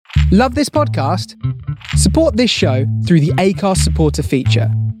Love this podcast? Support this show through the Acast supporter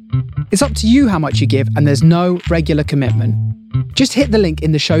feature. It's up to you how much you give, and there's no regular commitment. Just hit the link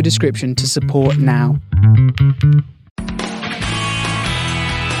in the show description to support now.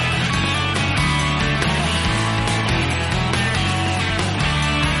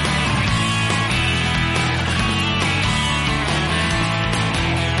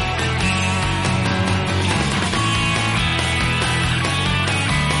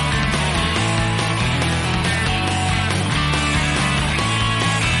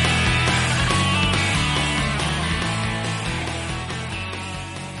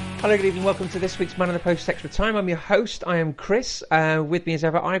 Hello, good evening. Welcome to this week's Man on the Post Extra Time. I'm your host. I am Chris. With me as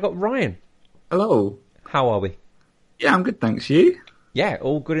ever, I got Ryan. Hello. How are we? Yeah, I'm good, thanks. You? Yeah,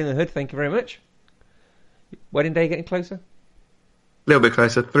 all good in the hood. Thank you very much. Wedding day getting closer? A little bit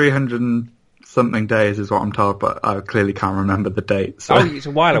closer. 300 and something days is what I'm told, but I clearly can't remember the date. So. Oh, it's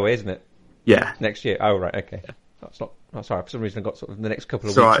a while away, isn't it? Yeah. Next year. Oh, right. Okay. That's not. Oh, sorry. For some reason, I got sort of the next couple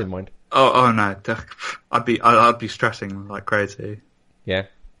of So weeks in mind. Oh no. I'd be stressing like crazy. Yeah.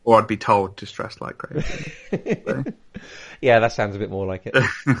 Or I'd be told to stress like crazy. So. Yeah, that sounds a bit more like it.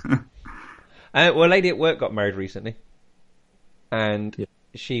 Well, a lady at work got married recently, and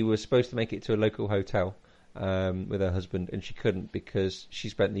she was supposed to make it to a local hotel with her husband, and she couldn't because she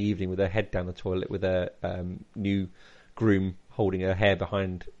spent the evening with her head down the toilet with her new groom holding her hair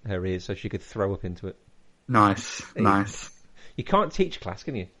behind her ears so she could throw up into it. Nice. You can't teach class,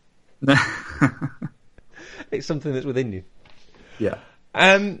 can you? It's something that's within you. Yeah.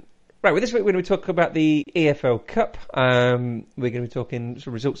 Right, well, this week we're going to talk about the EFL Cup. We're going to be talking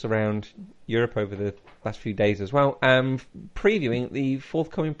some results around Europe over the last few days as well, previewing the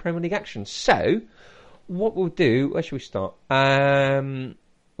forthcoming Premier League action. So, what we'll do, where should we start? Well,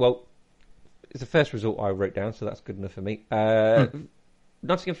 it's the first result I wrote down, so that's good enough for me.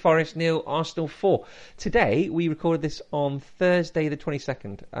 Nottingham Forest 0, Arsenal 4. Today, we recorded this on Thursday the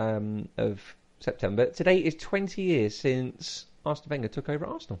 22nd of September. Today is 20 years since Arsene Wenger took over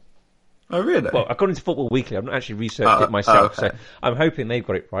Arsenal. Oh, really? Well, according to Football Weekly, I've not actually researched it myself, okay. so I'm hoping they've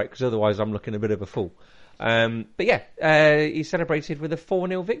got it right, because otherwise I'm looking a bit of a fool. But yeah, he celebrated with a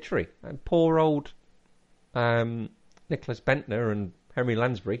 4-0 victory. And poor old Nicholas Bentner and Henry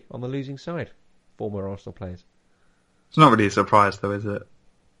Lansbury on the losing side, former Arsenal players. It's not really a surprise, though, is it?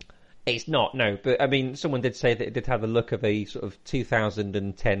 It's not, no. But, I mean, someone did say that it did have the look of a sort of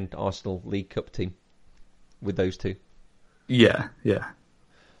 2010 Arsenal League Cup team with those two. Yeah.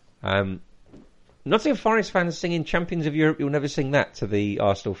 Nottingham Forest fans singing Champions of Europe, you'll never sing that to the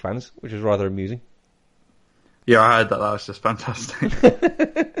Arsenal fans, which is rather amusing. Yeah, I heard that. That was just fantastic.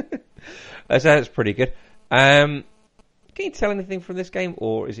 That's pretty good. Can you tell anything from this game,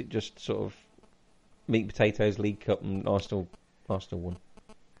 or is it just sort of meat and potatoes, League Cup, and Arsenal won?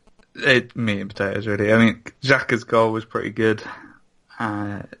 Meat and potatoes, really. I mean, Xhaka's goal was pretty good.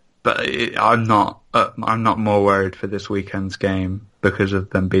 But I'm not more worried for this weekend's game because of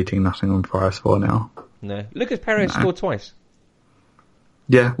them beating Nottingham Forest 4-0. No. Lucas Perez scored twice.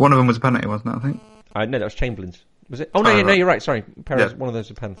 Yeah, one of them was a penalty, wasn't it, I think? No, that was Chamberlain's. Was it? Oh, no, no, you're right, sorry. Perez, one of those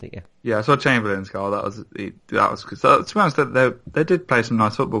was a penalty, yeah. Yeah, I saw Chamberlain's goal. That was because, to be honest, they did play some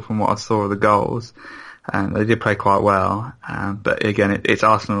nice football from what I saw of the goals. And they did play quite well. But again, it's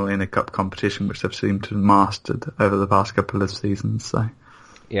Arsenal in a cup competition, which they've seemed to have mastered over the past couple of seasons, so...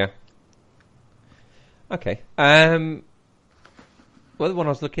 Yeah. Okay. Well, the one I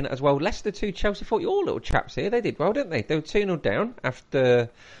was looking at as well, Leicester 2, Chelsea 4. All little chaps here, they did well, didn't they? They were 2-0 down after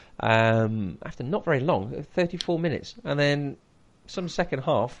not very long, 34 minutes. And then some second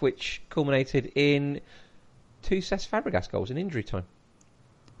half, which culminated in 2 Cesc Fabregas goals in injury time.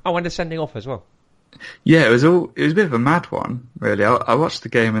 Oh, and a sending off as well. Yeah, it was a bit of a mad one, really. I watched the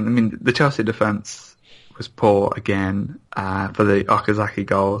game, and I mean, the Chelsea defence was poor again for the Okazaki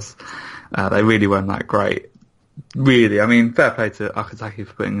goals. They really weren't that great. Really, I mean, fair play to Okazaki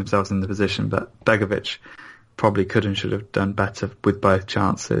for putting themselves in the position, but Begovic probably could and should have done better with both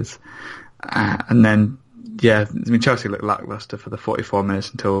chances. And then, yeah, I mean, Chelsea looked lacklustre for the 44 minutes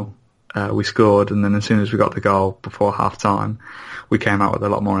until we scored, and then as soon as we got the goal before half-time, we came out with a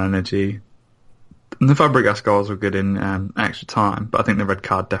lot more energy. And the Fabregas goals were good in extra time, but I think the red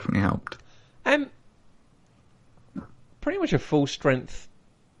card definitely helped. Pretty much a full-strength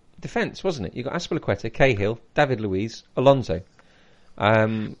defence, wasn't it? You got Azpilicueta, Cahill, David Luiz, Alonso.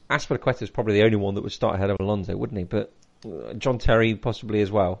 Azpilicueta is probably the only one that would start ahead of Alonso, wouldn't he? But John Terry possibly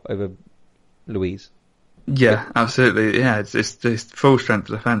as well over Luiz. Yeah, absolutely. Yeah, it's full strength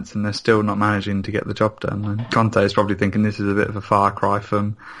defence, and they're still not managing to get the job done. And Conte is probably thinking this is a bit of a far cry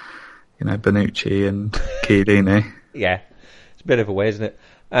from, Bonucci and Chiellini. Yeah, it's a bit of a way, isn't it?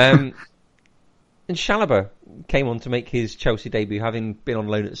 And Chalobah came on to make his Chelsea debut, having been on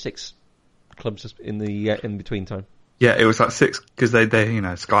loan at 6 clubs in the in between time. Yeah, it was like 6 because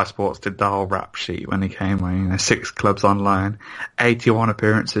they Sky Sports did the whole rap sheet when he came on. 6 clubs on loan, 81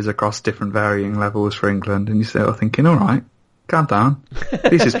 appearances across different varying levels for England, and you're still thinking, all right, calm down.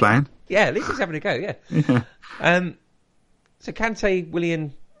 At least he's playing. Yeah, at least he's having a go. Yeah. So Kante,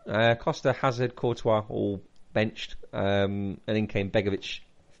 Willian, Costa, Hazard, Courtois all benched, and in came Begovic,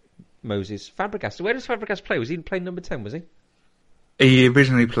 Moses, Fabregas. So where does Fabregas play? Was he playing number 10? Was he? He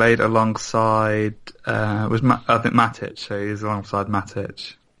originally played alongside I think Matic, so he was alongside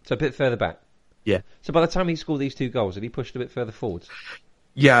Matic. So a bit further back. Yeah. So by the time he scored these 2 goals, had he pushed a bit further forwards?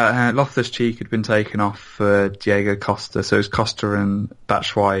 Yeah, Loftus-Cheek had been taken off for Diego Costa, so it was Costa and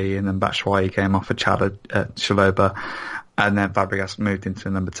Batshuayi, and then Batshuayi came off for Chalobah, and then Fabregas moved into the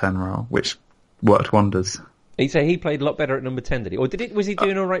number 10 role, which worked wonders. He'd say he played a lot better at number 10, did he? Or was he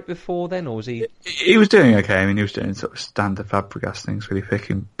doing all right before then, or was he... He was doing okay. I mean, he was doing sort of standard Fabregas things, really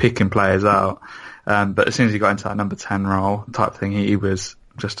picking players out. But as soon as he got into that number 10 role type thing, he was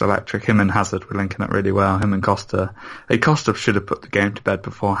just electric. Him and Hazard were linking up really well. Him and Costa. Costa should have put the game to bed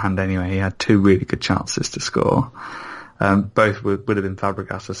beforehand anyway. He had 2 really good chances to score. Both would have been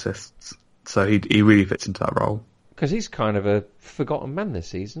Fabregas assists. So he really fits into that role. Because he's kind of a forgotten man this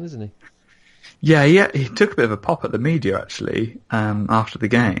season, isn't he? Yeah, he took a bit of a pop at the media, actually, after the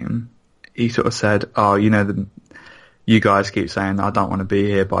game. He sort of said, you guys keep saying that I don't want to be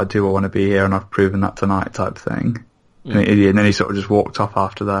here, but I do want to be here, and I've proven that tonight type thing. And then he sort of just walked off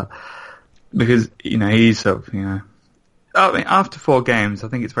after that. Because, he's sort of, I mean, after 4 games, I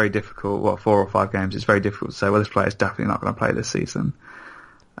think it's very difficult, 4 or 5 games, it's very difficult to say, well, this player's definitely not going to play this season.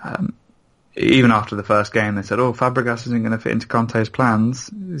 Even after the first game, they said, Fabregas isn't going to fit into Conte's plans.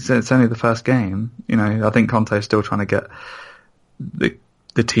 It's only the first game. I think Conte's still trying to get the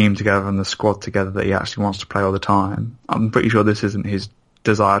team together and the squad together that he actually wants to play all the time. I'm pretty sure this isn't his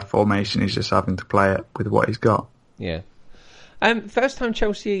desired formation. He's just having to play it with what he's got. Yeah. First time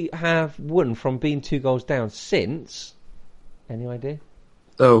Chelsea have won from being 2 goals down since... Any idea?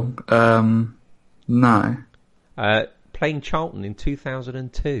 No. Playing Charlton in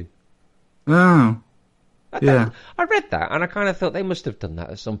 2002. Oh, yeah. I read that and I kind of thought they must have done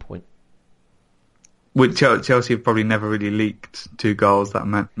that at some point. Chelsea have probably never really leaked 2 goals that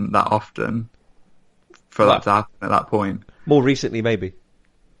often for that to happen at that point. More recently, maybe.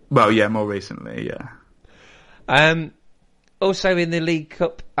 Well, yeah, more recently, yeah. Also in the League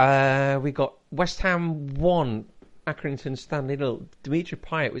Cup, we got West Ham 1, Accrington Stanley 0. Dimitri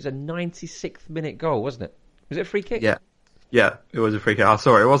Payet was a 96th minute goal, wasn't it? Was it a free kick? Yeah. Yeah, it was a free kick.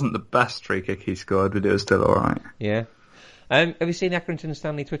 It wasn't the best free kick he scored, but it was still alright. Yeah. Have you seen the Accrington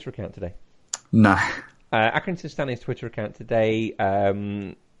Stanley Twitter account today? No. Accrington Stanley's Twitter account today,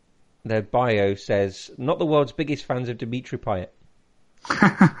 their bio says, not the world's biggest fans of Dimitri Payet.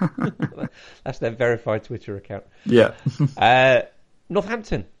 That's their verified Twitter account. Yeah.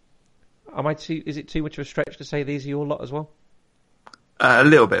 Northampton. Is it too much of a stretch to say these are your lot as well? A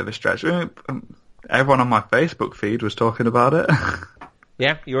little bit of a stretch. Everyone on my Facebook feed was talking about it.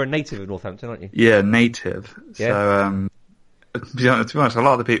 Yeah, you're a native of Northampton, aren't you? Yeah, native. Yeah. So, to be honest, a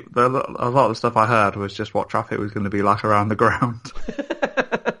lot of the stuff I heard was just what traffic was going to be like around the ground.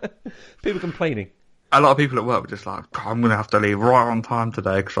 People complaining. A lot of people at work were just like, I'm going to have to leave right on time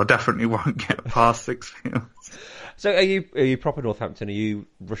today because I definitely won't get past Sixfields. So are you proper Northampton? Are you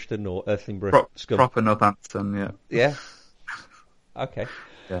Rushden or Earthlingborough? Proper Northampton, yeah. Yeah? Okay.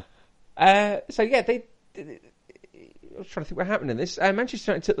 Yeah. So yeah, I was trying to think what happened in this.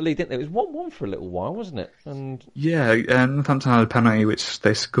 Manchester United took the lead, didn't they? It was 1-1 for a little while, wasn't it? And yeah, Northampton had a penalty which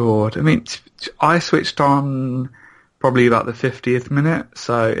they scored. I mean, I switched on probably about the 50th minute,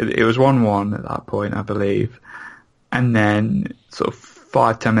 so it was 1-1 at that point, I believe. And then sort of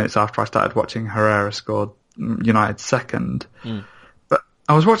 5-10 minutes after I started watching, Herrera scored United's second. But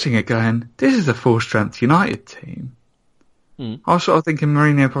I was watching it going, this is a full-strength United team. I was sort of thinking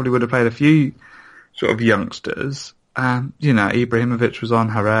Mourinho probably would have played a few sort of youngsters. Ibrahimovic was on,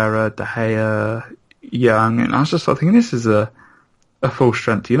 Herrera, De Gea, Young, and I was just sort of thinking this is a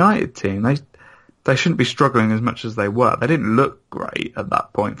full-strength United team. They shouldn't be struggling as much as they were. They didn't look great at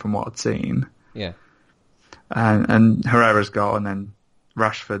that point from what I'd seen. Yeah. And Herrera's goal and then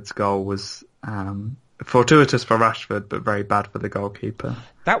Rashford's goal was fortuitous for Rashford, but very bad for the goalkeeper.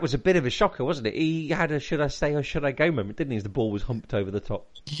 That was a bit of a shocker, wasn't it? He had a should I stay or should I go moment, didn't he, as the ball was humped over the top?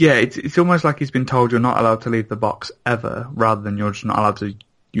 Yeah, it's almost like he's been told you're not allowed to leave the box ever, rather than you're just not allowed to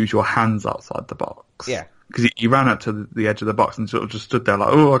use your hands outside the box. Yeah. Because he ran up to the edge of the box and sort of just stood there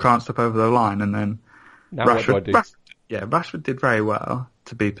like, I can't step over the line, and then Rashford did very well.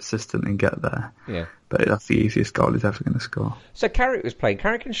 to be persistent and get there. Yeah. But that's the easiest goal he's ever going to score. So Carrick was playing.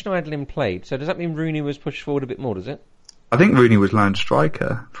 Carrick and Schneiderlin played. So does that mean Rooney was pushed forward a bit more, does it? I think Rooney was lone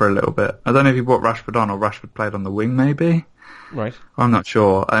striker for a little bit. I don't know if he brought Rashford on or Rashford played on the wing, maybe. Right. I'm not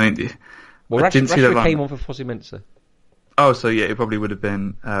sure. I mean, well, I didn't see the Rashford came on for Fosse Mensah. Oh, so yeah, it probably would have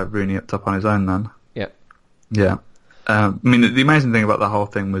been Rooney up top on his own then. Yeah. Yeah. I mean, the amazing thing about the whole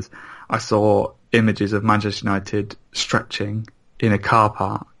thing was I saw images of Manchester United stretching in a car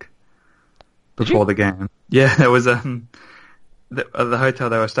park before the game. Yeah, there was at the hotel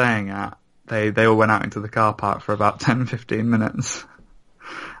they were staying at. They all went out into the car park for about 10-15 minutes,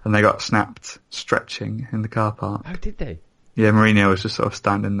 and they got snapped stretching in the car park. Oh, did they? Yeah, Mourinho was just sort of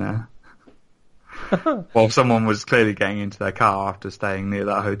standing there. While someone was clearly getting into their car after staying near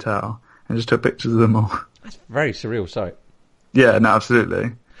that hotel, and just took pictures of them all. That's a very surreal sight. Yeah, no,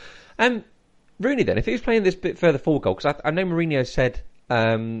 absolutely. Rooney then, if he was playing this bit further forward goal, because I know Mourinho said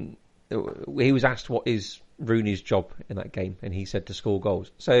he was asked what is Rooney's job in that game, and he said to score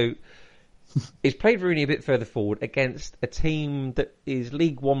goals. So he's played Rooney a bit further forward against a team that is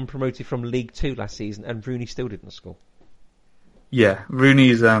League One promoted from League Two last season, and Rooney still didn't score. Yeah,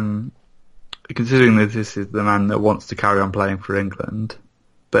 Rooney's, considering that this is the man that wants to carry on playing for England,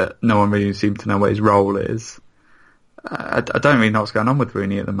 but no one really seems to know what his role is. I don't really know what's going on with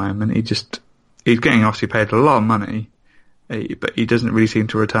Rooney at the moment. He's getting obviously paid a lot of money, but he doesn't really seem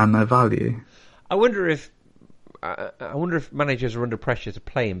to return their value. I wonder if managers are under pressure to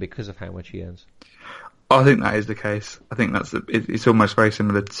play him because of how much he earns. I think that is the case. I think it's almost very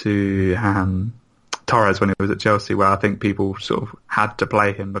similar to Torres when he was at Chelsea, where I think people sort of had to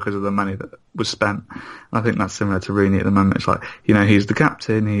play him because of the money that was spent. And I think that's similar to Rooney at the moment. It's like, he's the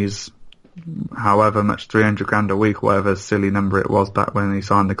captain, he's however much, 300 grand a week, whatever silly number it was back when he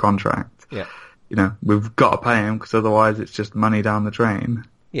signed the contract. Yeah. We've got to pay him because otherwise it's just money down the drain.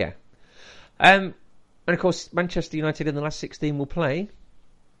 Yeah. And of course, Manchester United in the last 16 will play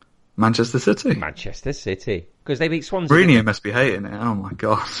Manchester City. Because they beat Swansea. Rooney must be hating it. Oh my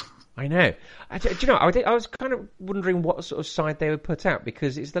god. I know. Do you know, I was kind of wondering what sort of side they would put out,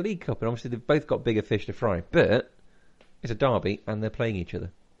 because it's the League Cup and obviously they've both got bigger fish to fry, but it's a derby and they're playing each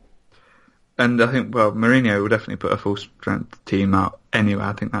other. And I think, Mourinho will definitely put a full-strength team out anyway.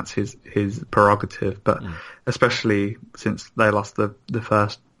 I think that's his prerogative. But especially since they lost the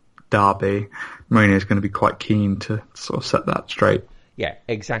first derby, Mourinho is going to be quite keen to sort of set that straight. Yeah,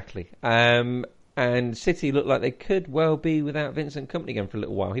 exactly. And City looked like they could well be without Vincent Kompany again for a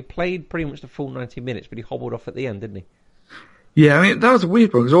little while. He played pretty much the full 90 minutes, but he hobbled off at the end, didn't he? Yeah, I mean, that was a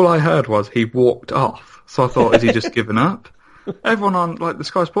weird one, because all I heard was he walked off. So I thought, has he just given up? Everyone on the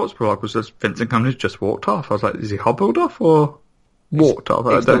Sky Sports blog was just, Vincent Kompany's just walked off. I was like, is he hobbled off or walked off?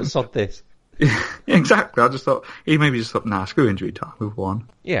 I don't sod this. Yeah, exactly. I just thought, he maybe just thought, nah, screw injury time, we've won.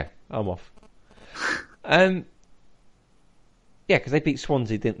 Yeah, I'm off. Yeah, because they beat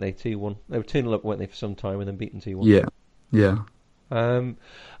Swansea, didn't they, 2-1? They were 2-0 up, weren't they, for some time, and then beaten 2-1. Yeah.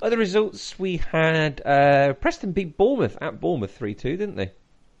 Other results, we had Preston beat Bournemouth at Bournemouth 3-2, didn't they?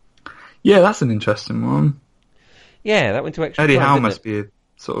 Yeah, that's an interesting one. Yeah, that went to extra Eddie time, Howe didn't must be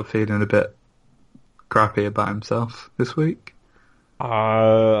sort of feeling a bit crappy about himself this week.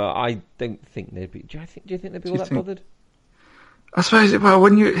 I don't think they'd be. Do you think they'd be all that bothered? I suppose.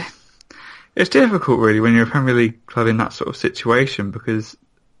 It's difficult really when you're a Premier League club in that sort of situation, because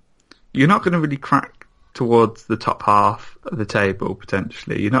you're not going to really crack towards the top half of the table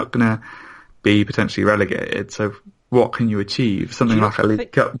potentially. You're not going to be potentially relegated. So what can you achieve? Something like a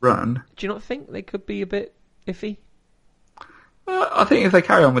League Cup run. Do you not think they could be a bit iffy? I think if they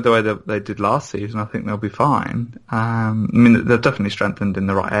carry on with the way that they did last season, I think they'll be fine. I mean, they're definitely strengthened in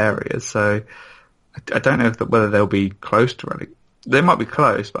the right areas, so I don't know whether they'll be close to relegation. They might be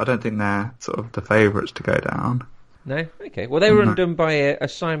close, but I don't think they're sort of the favourites to go down. No? Okay. Well, they were undone by a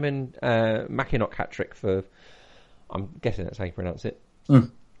Simon Mackinock hat-trick for... I'm guessing that's how you pronounce it.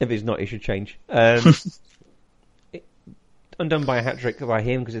 If it's not, it should change. Undone by a hat-trick by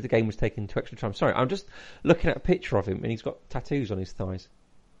him because the game was taken to extra time. Sorry, I'm just looking at a picture of him and he's got tattoos on his thighs.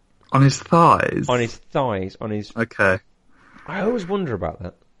 On his thighs? On his thighs. Okay. I always wonder about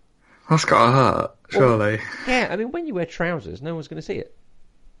that. That's gotta hurt, surely. Well, yeah, I mean, when you wear trousers, no one's going to see it.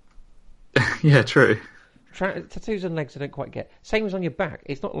 Yeah, true. Tattoos on legs I don't quite get. Same as on your back.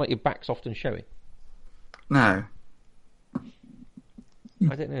 It's not like your back's often showing. No.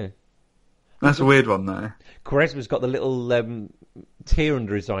 I don't know. That's a weird one, though. Quaresma's got the little tear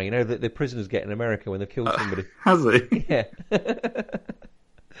under his eye, that the prisoners get in America when they've killed somebody. Has he? Yeah.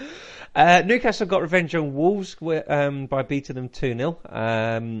 Newcastle got revenge on Wolves by beating them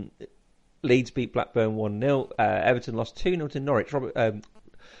 2-0. Leeds beat Blackburn 1-0. Everton lost 2-0 to Norwich.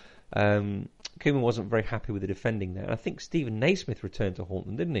 Koeman wasn't very happy with the defending there. And I think Stephen Naismith returned to haunt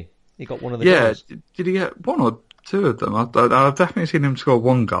them, didn't he? He got one of the goals. Did he get one or two of them? I've definitely seen him score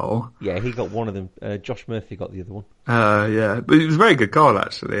one goal. Yeah, he got one of them. Josh Murphy got the other one. Yeah, but it was a very good goal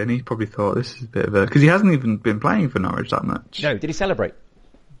actually, and he probably thought this is a bit of a, because he hasn't even been playing for Norwich that much. No, did he celebrate?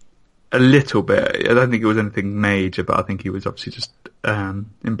 A little bit. I don't think it was anything major, but I think he was obviously just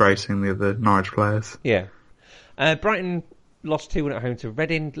embracing the other Norwich players. Yeah. Brighton lost 2-1 at home to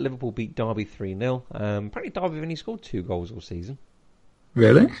Reading. Liverpool beat Derby 3-0. Apparently Derby have only scored 2 goals all season.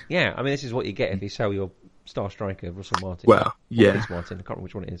 Really? Yeah, I mean, this is what you get if you sell your star striker, Russell Martin. Well, yeah. Martin, I can't remember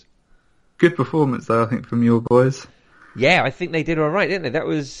which one it is. Good performance, though, I think, from your boys. Yeah, I think they did all right, didn't they? That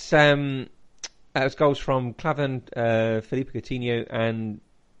was goals from Clavan, Felipe Coutinho, and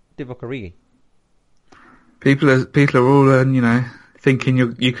Divock Origi. People are all,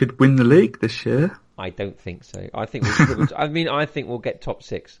 thinking you could win the league this year. I don't think so. I think I think we'll get top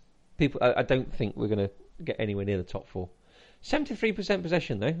 6. I don't think we're going to get anywhere near the top 4. 73%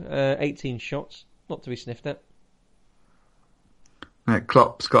 possession though, 18 shots, not to be sniffed at.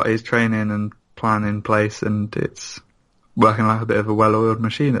 Klopp's got his training and plan in place, and it's working like a bit of a well-oiled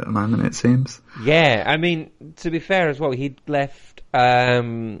machine at the moment, it seems. Yeah, I mean, to be fair as well, he'd left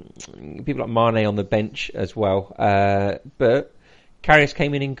people like Mane on the bench as well, but Karius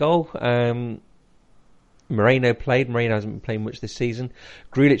came in goal. Moreno played. Moreno hasn't been playing much this season.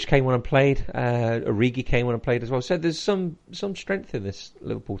 Grulich came on and played. Origi came on and played as well. So there's some strength in this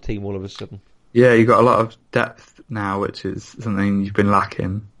Liverpool team all of a sudden. Yeah, you've got a lot of depth now, which is something you've been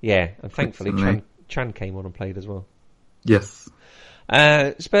lacking. Yeah, and thankfully Chan came on and played as well. Yes.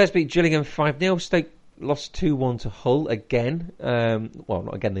 Spurs beat Gillingham 5-0. Stoke lost 2-1 to Hull again. Well,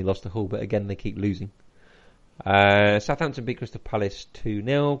 not again they lost to Hull, but again they keep losing. Southampton beat Crystal Palace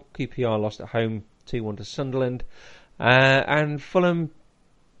 2-0. QPR lost at home 2-1 to Sunderland. And Fulham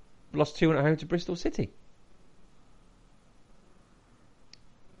lost 2-1 at home to Bristol City.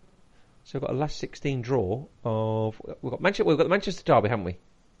 So we've got a last 16 draw of... We've got the Manchester Derby, haven't we?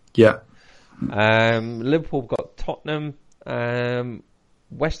 Yeah. Liverpool got Tottenham.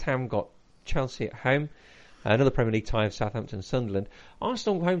 West Ham got Chelsea at home. Another Premier League tie of Southampton and Sunderland.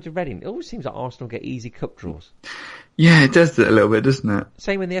 Arsenal home to Reading. It always seems like Arsenal get easy cup draws. Yeah, it does it a little bit, doesn't it?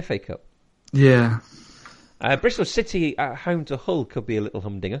 Same in the FA Cup. Yeah. Bristol City at home to Hull could be a little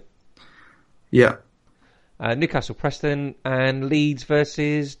humdinger. Yeah. Newcastle Preston and Leeds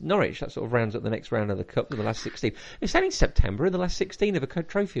versus Norwich. That sort of rounds up the next round of the Cup, the last 16. It's only September and the last 16 of a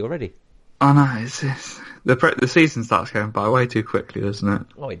trophy already. I know. The season starts going by way too quickly, doesn't it?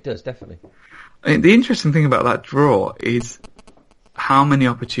 Oh, it does, definitely. I mean, the interesting thing about that draw is how many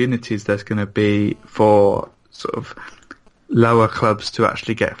opportunities there's going to be for sort of lower clubs to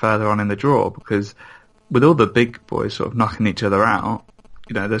actually get further on in the draw, because with all the big boys sort of knocking each other out,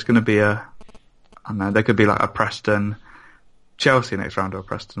 there's going to be there could be like a Preston, Chelsea next round, or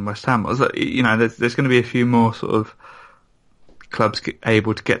Preston, West Ham. There's going to be a few more sort of clubs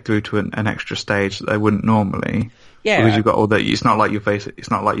able to get through to an extra stage that they wouldn't normally. Yeah. Because you've got all that. It's not like you've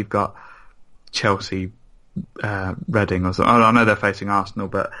got Chelsea, Reading or something. I know they're facing Arsenal,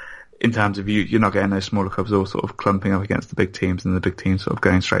 but in terms of you're not getting those smaller clubs all sort of clumping up against the big teams, and the big teams sort of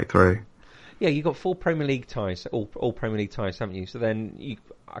going straight through. Yeah, you've got 4 Premier League ties, all Premier League ties, haven't you? So then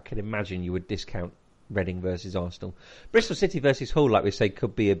I could imagine you would discount Reading versus Arsenal. Bristol City versus Hull, like we say,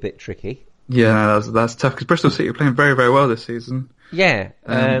 could be a bit tricky. Yeah, no, that's tough, because Bristol City are playing very, very well this season. Yeah.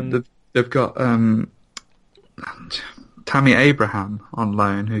 They've got Tammy Abraham on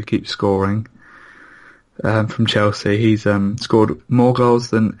loan, who keeps scoring from Chelsea. He's scored more goals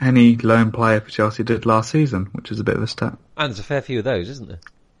than any loan player for Chelsea did last season, which is a bit of a stat. And there's a fair few of those, isn't there?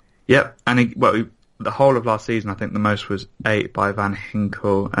 Yep, and the whole of last season, I think the most was 8 by Van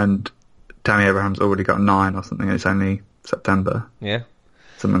Hinkel, and Tammy Abraham's already got 9 or something, and it's only September. Yeah.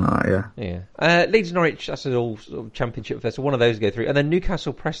 Something like that, yeah. Yeah. Leeds Norwich, that's an all sort of championship first, so one of those go through. And then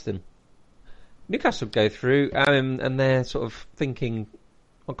Newcastle Preston. Newcastle go through, and they're sort of thinking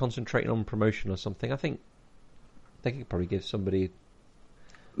or concentrating on promotion or something. I think they could probably give somebody...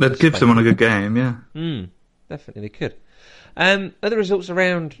 They'd give someone a good game, yeah. Definitely they could. Other results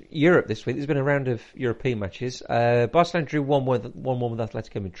around Europe this week. There's been a round of European matches. Barcelona drew 1-1 with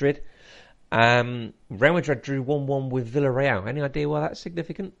Atletico Madrid. Real Madrid drew 1-1 with Villarreal. Any idea why that's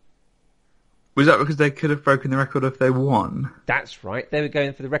significant? Was that because they could have broken the record if they won? That's right. They were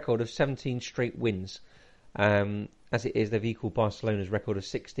going for the record of 17 straight wins. As it is, they've equalled Barcelona's record of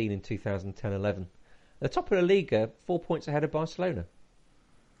 16 in 2010-11. The top of the Liga, 4 points ahead of Barcelona.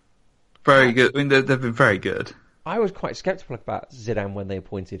 Very good. I mean, they've been very good. I was quite sceptical about Zidane when they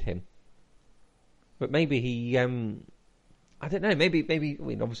appointed him. But maybe he I don't know. Maybe. I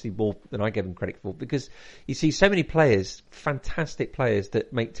mean, obviously more than I gave him credit for, because you see so many players, fantastic players,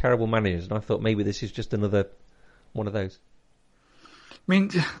 that make terrible managers, and I thought maybe this is just another one of those. I mean,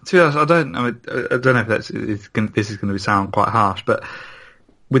 to be honest, I don't know if this is going to sound quite harsh, but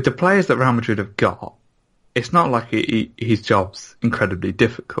with the players that Real Madrid have got, it's not like his job's incredibly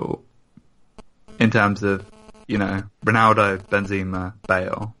difficult in terms of, Ronaldo, Benzema,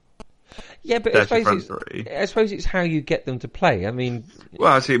 Bale. Yeah, but I suppose it's how you get them to play. I mean...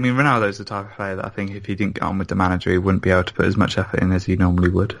 Well, Ronaldo's the type of player that I think if he didn't get on with the manager, he wouldn't be able to put as much effort in as he normally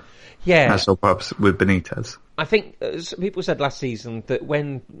would. Yeah. That's all perhaps with Benitez. I think people said last season that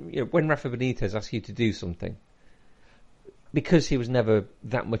when Rafa Benitez asks you to do something, because he was never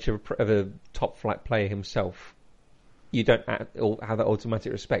that much of a top-flight player himself, you don't have that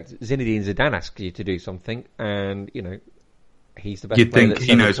automatic respect. Zinedine Zidane asks you to do something, and, he's the best You'd player think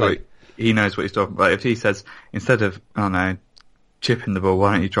he knows what he's talking about. If he says, instead of, I don't know, chipping the ball,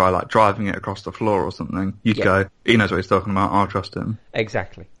 why don't you try driving it across the floor or something? You'd go, he knows what he's talking about, I'll trust him.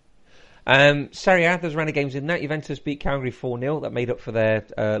 Exactly. Serie A, there's a round of games in that. Juventus beat Cagliari 4-0. That made up for their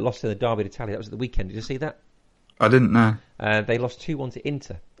loss to the Derby d'Italia. That was at the weekend. Did you see that? I didn't know. They lost 2-1 to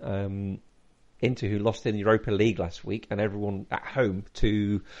Inter. Inter, who lost in the Europa League last week, and everyone at home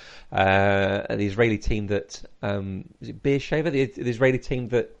to the Israeli team that... is it Beersheva? The Israeli team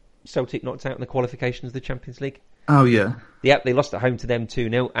that Celtic knocked out in the qualifications of the Champions League? Oh, yeah. Yep, they lost at home to them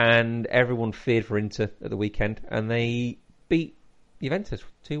 2-0, and everyone feared for Inter at the weekend, and they beat Juventus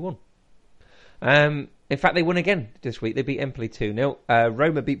 2-1. In fact, they won again this week. They beat Empoli 2-0.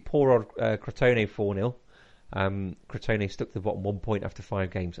 Roma beat poor old Crotone 4-0. Crotone stuck to the bottom 1 point after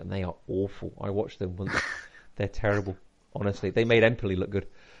 5 games, and they are awful. I watched them once. They're terrible, honestly. They made Empoli look good.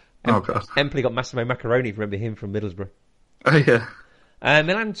 God. Empoli got Massimo Macaroni, if you remember him, from Middlesbrough. Oh, yeah.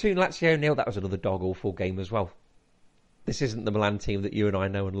 Milan 2, Lazio 0. That was another dog-awful game as well. This isn't the Milan team that you and I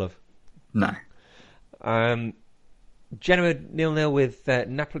know and love. No. Genoa 0-0 with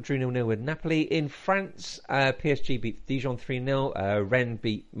Napoli, drew 0-0 with Napoli. In France, PSG beat Dijon 3-0. Rennes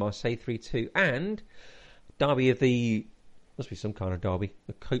beat Marseille 3-2. And derby of the... must be some kind of derby.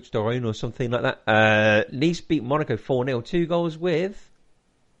 The Côte d'Or or something like that. Nice beat Monaco 4-0. 2 goals with...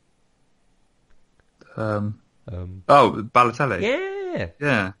 Balotelli. Yeah.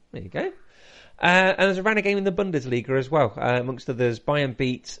 Yeah. There you go. And there's a round of game in the Bundesliga as well. Amongst others, Bayern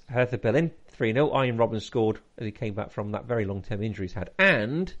beat Hertha Berlin 3-0. Arjen Robben scored as he came back from that very long-term injury he's had.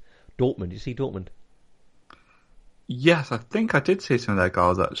 And Dortmund. Did you see Dortmund? Yes, I think I did see some of their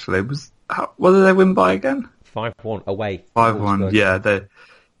goals, actually. What did they win by again? 5-1 away. 5-1, yeah.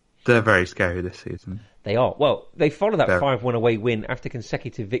 They're very scary this season. They are. Well, they follow that 5-1 away win after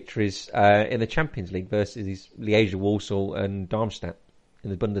consecutive victories in the Champions League versus Liège, Warsaw and Darmstadt in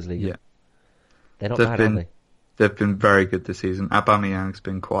the Bundesliga. Yeah. They're not bad, are they? They've been very good this season. Aubameyang's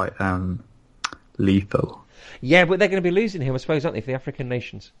been quite lethal. Yeah, but they're going to be losing him, I suppose, aren't they, for the African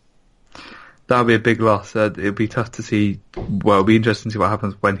nations? That'll be a big loss. It'll be tough to see. Well, it'll be interesting to see what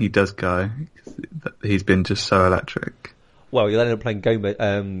happens when he does go. He's been just so electric. Well, you'll end up playing Gomez,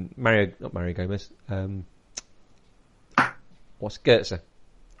 not Mario Gomez. What's Goetze?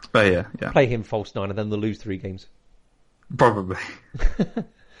 Oh, yeah. Play him false 9 and then they'll lose 3 games. Probably.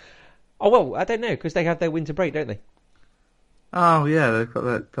 Oh, well, I don't know, because they have their winter break, don't they? Oh, yeah, they've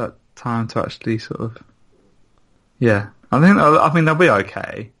got that time to actually sort of... Yeah. I mean, they'll be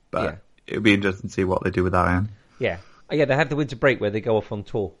okay, but it'll be interesting to see what they do without him. Yeah. Oh, yeah, they have the winter break where they go off on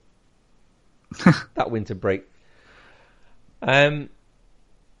tour. That winter break.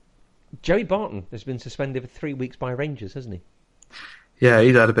 Joey Barton has been suspended for 3 weeks by Rangers, hasn't he? Yeah,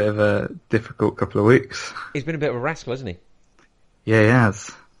 he's had a bit of a difficult couple of weeks. He's been a bit of a rascal, hasn't he? Yeah, he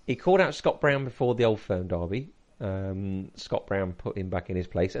has. He called out Scott Brown before the Old Firm derby. Scott Brown put him back in his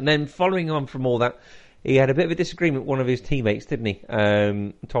place. And then following on from all that, he had a bit of a disagreement with one of his teammates, didn't he?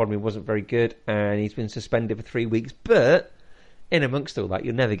 Told him he wasn't very good, and he's been suspended for 3 weeks. But in amongst all that,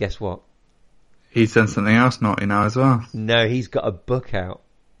 you'll never guess what. He's done something else naughty now as well. No, he's got a book out.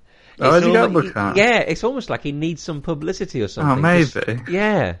 Oh, has he got a book out? Yeah, it's almost like he needs some publicity or something. Oh, maybe.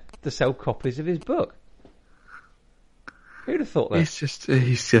 Yeah, to sell copies of his book. Who'd have thought that? He's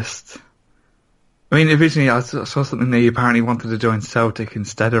just... I mean, originally I saw something that he apparently wanted to join Celtic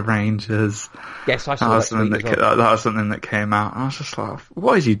instead of Rangers. Yes, I saw that tweet as well. That was something that came out. And I was just like,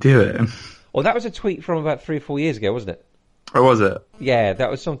 what is he doing? Well, that was a tweet from about 3 or 4 years ago, wasn't it? Or was it? Yeah,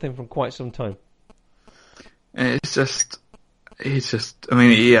 that was something from quite some time. He's just... I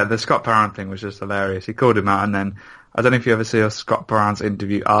mean, yeah, the Scott Brown thing was just hilarious. He called him out, and then I don't know if you ever see Scott Brown's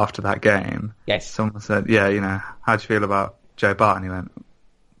interview after that game. Yes. Someone said, "Yeah, how do you feel about Joe Barton?" He went,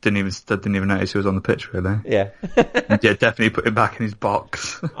 didn't even notice he was on the pitch, really. Yeah. Yeah, definitely put him back in his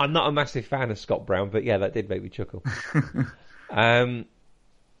box. I'm not a massive fan of Scott Brown, but yeah, that did make me chuckle. And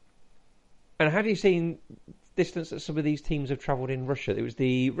have you seen distance that some of these teams have travelled in Russia? It was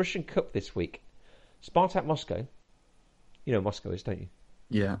the Russian Cup this week. Spartak Moscow. You know who Moscow is, don't you?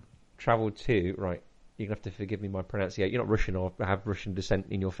 Yeah. Travelled to, right, you're going to have to forgive me my pronunciation. You're not Russian or have Russian descent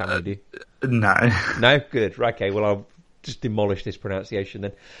in your family, do you? No. No? Good. Right, okay, well, I'll just demolish this pronunciation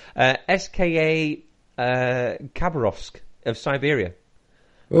then. SKA Khabarovsk of Siberia.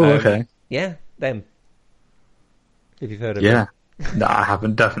 Oh, okay. Yeah, them. If you've heard of Yeah. them. No, I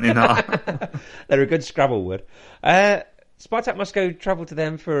haven't. Definitely not. They're a good Scrabble word. Spartak Moscow travelled to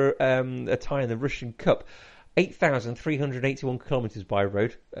them for a tie in the Russian Cup. 8,381 kilometres by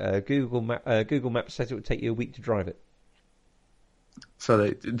road. Google Maps says it would take you a week to drive it. So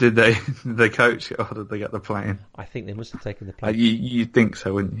did they coach it or did they get the plane? I think they must have taken the plane. You'd think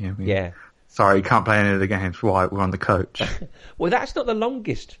so, wouldn't you? I mean, Yeah. Sorry, you can't play any of the games. Why? We're on the coach. Well, that's not the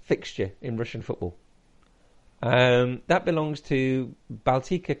longest fixture in Russian football. That belongs to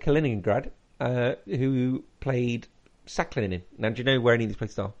Baltika Kaliningrad, who played Sakhalin. Now, do you know where any of these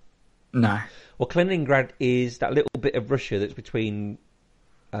places are? No. Well, Kaliningrad is that little bit of Russia that's between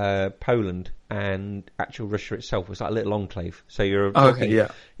Poland and actual Russia itself. It's like a little enclave. So you're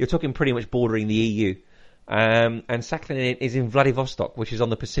talking pretty much bordering the EU. And Sakhalin is in Vladivostok, which is on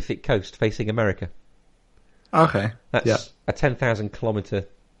the Pacific coast facing America. Okay. That's a 10,000 kilometre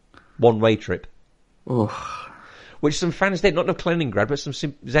one-way trip. Oof. Which some fans did, not of Kaliningrad, but some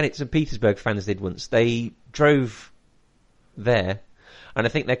Zenit St. Petersburg fans did once. They drove there, and I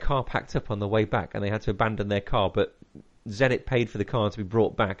think their car packed up on the way back, and they had to abandon their car, but Zenit paid for the car to be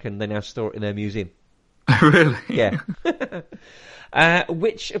brought back, and they now store it in their museum. Really? Yeah.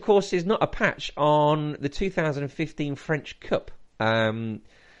 Which, of course, is not a patch on the 2015 French Cup,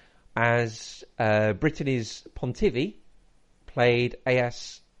 as Brittany's Pontivy played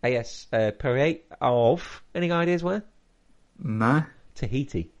AS Perrier of, any ideas where? No.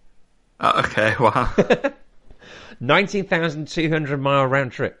 Tahiti. Oh, okay, wow. 19,200 mile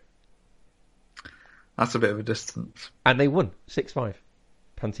round trip. That's a bit of a distance. And they won 6-5.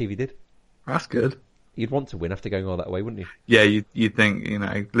 Pontivy did. That's good. You'd want to win after going all that way, wouldn't you? Yeah, you'd think,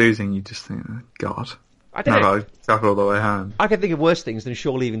 losing, you just think, oh, God. I don't know. I'll travel all the way home. I can think of worse things than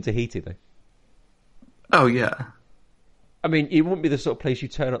shore leaving Tahiti, though. Oh, yeah. I mean, it wouldn't be the sort of place you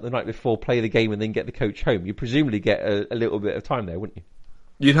turn up the night before, play the game, and then get the coach home. You presumably get a little bit of time there, wouldn't you?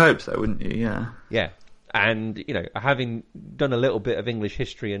 You'd hope so, wouldn't you? Yeah. Yeah. And, having done a little bit of English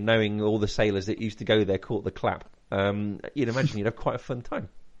history and knowing all the sailors that used to go there caught the clap, you'd imagine you'd have quite a fun time.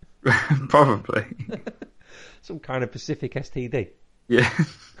 Probably. Some kind of Pacific STD. Yeah.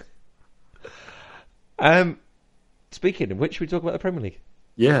 Speaking of which, should we talk about the Premier League?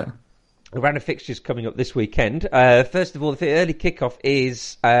 Yeah. A round of fixtures coming up this weekend. First of all, the early kickoff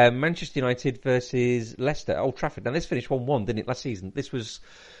is Manchester United versus Leicester at Old Trafford. Now, this finished 1-1, didn't it, last season? This was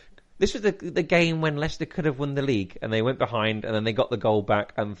the game when Leicester could have won the league, and they went behind, and then they got the goal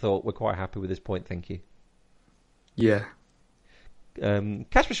back and thought, we're quite happy with this point, thank you. Yeah.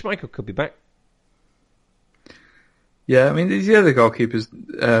 Kasper Schmeichel could be back. Yeah, I mean, the other goalkeepers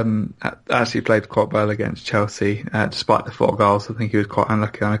actually played quite well against Chelsea, despite the 4 goals. I think he was quite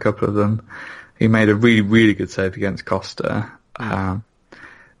unlucky on a couple of them. He made a really, really good save against Costa.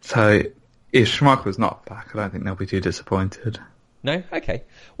 So if Schmeichel's not back, I don't think they'll be too disappointed. No? Okay.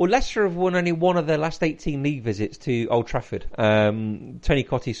 Well, Leicester have won only one of their last 18 league visits to Old Trafford. Tony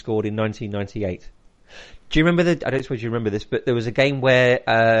Cottee scored in 1998. Do you remember I don't suppose you remember this, but there was a game where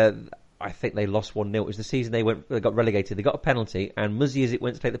I think they lost 1-0. It was the season they got relegated. They got a penalty, and Muzzy Izzet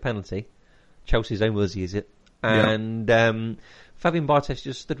went to take the penalty. Chelsea's own Muzzy Izzet. And Fabian Barthez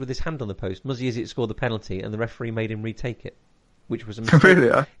just stood with his hand on the post. Muzzy Izzet scored the penalty, and the referee made him retake it, which was a mistake.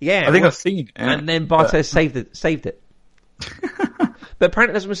 Really? Yeah. I think I've seen it. And then Barthez saved it. But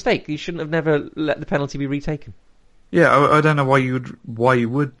apparently there's a mistake. You shouldn't have never let the penalty be retaken. Yeah, I don't know why you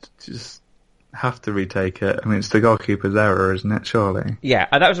would just have to retake it. I mean, it's the goalkeeper's error, isn't it, surely? Yeah,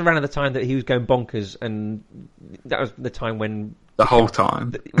 that was around the time that he was going bonkers, and that was the time when... The whole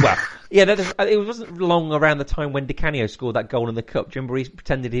time? Well, yeah, it wasn't long around the time when Di Canio scored that goal in the Cup. Do you remember he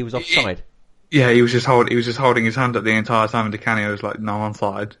pretended he was offside? Yeah, he was just holding his hand up the entire time, and Di Canio was like, no, I'm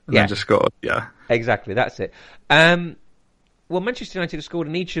onside, and then just scored, yeah. Exactly, that's it. Well, Manchester United have scored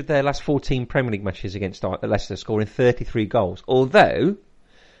in each of their last 14 Premier League matches against Leicester, scoring 33 goals, although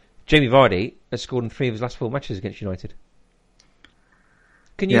Jamie Vardy has scored in 3 of his last 4 matches against United.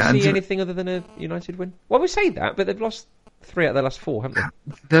 Can you see anything other than a United win? Well, we say that, but they've lost 3 out of their last 4, haven't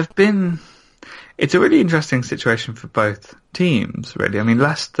they? They've been it's a really interesting situation for both teams, really. I mean,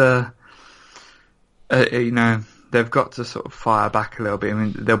 Leicester, they've got to sort of fire back a little bit. I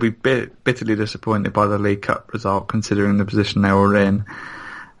mean, they'll be bitterly disappointed by the League Cup result, considering the position they were in.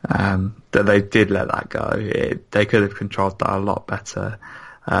 That they did let that go. They could have controlled that a lot better.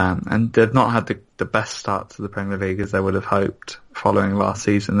 And they've not had the best start to the Premier League as they would have hoped following last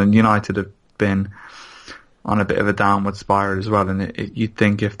season. And United have been on a bit of a downward spiral as well. And you'd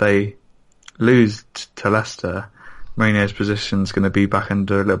think if they lose to Leicester, Mourinho's position's going to be back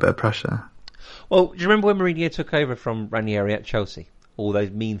under a little bit of pressure. Well, do you remember when Mourinho took over from Ranieri at Chelsea? All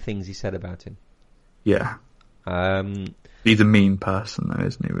those mean things he said about him. Yeah. He's a mean person, though,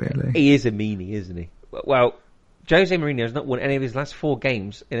 isn't he, really? He is a meanie, isn't he? Well, Jose Mourinho has not won any of his last 4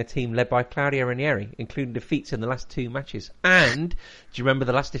 games in a team led by Claudio Ranieri, including defeats in the last 2 matches. And do you remember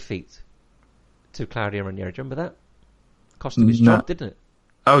the last defeat to Claudio Ranieri? Do you remember that? Cost him his job, didn't it?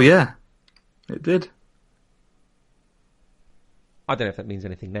 Oh, yeah. It did. I don't know if that means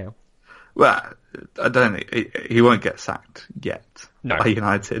anything now. Well, I don't think he won't get sacked yet by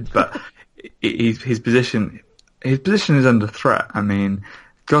United, but his position is under threat. I mean,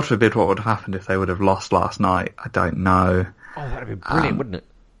 God forbid what would have happened if they would have lost last night. I don't know. Oh, that'd have been brilliant, wouldn't it?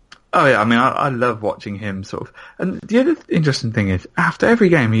 Oh yeah, I mean, I love watching him sort of. And the other interesting thing is, after every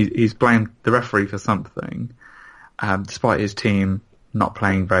game, he's blamed the referee for something, despite his team not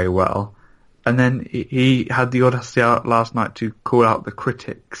playing very well. And then he had the audacity last night to call out the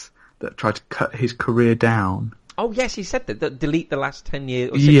critics that tried to cut his career down. Oh yes, he said that delete the last 10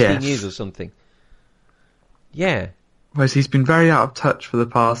 years or 16 years or something. Yeah. Whereas he's been very out of touch for the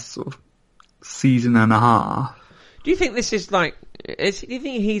past sort of season and a half. Do you think this is like... do you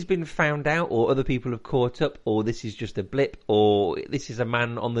think he's been found out, or other people have caught up, or this is just a blip, or this is a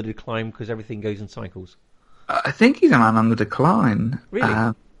man on the decline because everything goes in cycles? I think he's a man on the decline.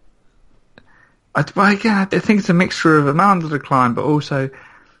 Really? I think it's a mixture of a man on the decline, but also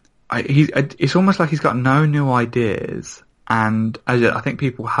it's almost like he's got no new ideas, and I think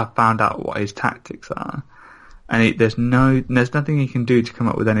people have found out what his tactics are, and there's nothing he can do to come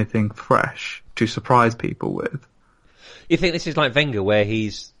up with anything fresh to surprise people with. You think this is like Wenger, where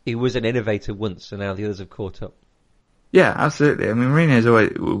he was an innovator once, and now the others have caught up? Yeah, absolutely. I mean, Mourinho's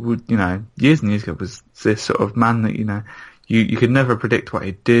always, years and years ago was this sort of man that, you could never predict what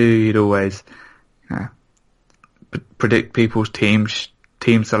he'd do. He'd always, predict people's team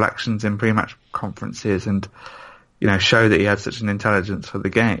selections in pre-match conferences and, show that he had such an intelligence for the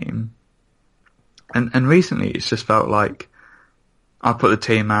game. And recently it's just felt like I'll put the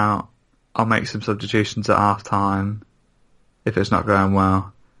team out, I'll make some substitutions at half time if it's not going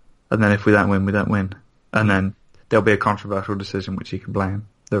well, and then if we don't win, we don't win. And then there'll be a controversial decision which he can blame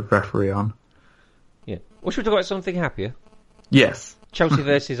the referee on. Yeah. Well, should we talk about something happier? Yes. Chelsea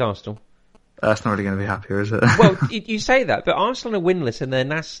versus Arsenal. That's not really going to be happier, is it? Well, you say that, but Arsenal are winless in their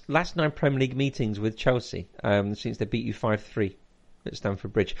last 9 Premier League meetings with Chelsea since they beat you 5-3 at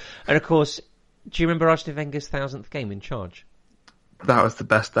Stamford Bridge. And of course, do you remember Arsene Wenger's 1000th game in charge? That was the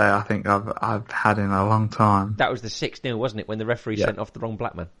best day I think I've had in a long time. That was the 6-0, wasn't it, when the referee sent off the wrong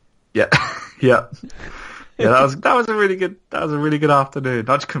black man? Yeah, yeah, yeah. That was a really good afternoon.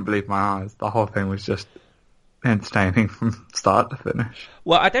 I just couldn't believe my eyes. The whole thing was just entertaining from start to finish.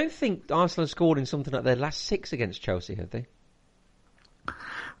 Well, I don't think Arsenal have scored in something like their last 6 against Chelsea, have they?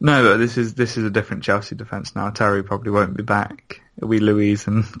 No, but this is a different Chelsea defence now. Terry probably won't be back. It'll be Luiz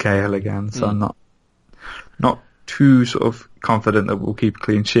and Cahill again, so I'm not too sort of confident that we'll keep a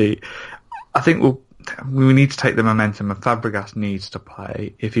clean sheet. I think we need to take the momentum, and Fabregas needs to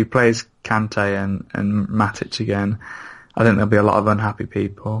play. If he plays Kante and Matic again, I think there'll be a lot of unhappy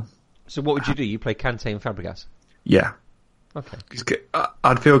people. So what would you do? You play Kante and Fabregas? Yeah. Okay.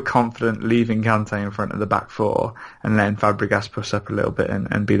 I'd feel confident leaving Kante in front of the back 4 and letting Fabregas push up a little bit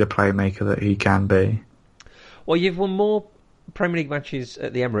and be the playmaker that he can be. Well, you've won more Premier League matches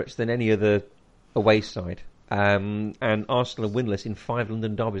at the Emirates than any other away side. And Arsenal are winless in 5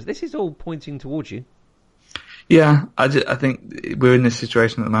 London derbies. This is all pointing towards you. Yeah, I think we're in this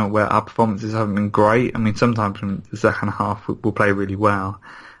situation at the moment where our performances haven't been great. I mean, sometimes in the second half we'll play really well.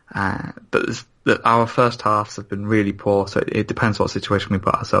 But our first halves have been really poor, so it depends what situation we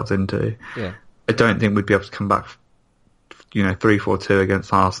put ourselves into. Yeah. I don't think we'd be able to come back, 3-4-2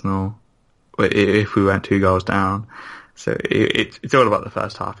 against Arsenal if we went 2 goals down. So it's all about the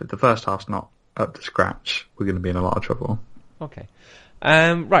first half. If the first half's not up to scratch, we're going to be in a lot of trouble. Okay.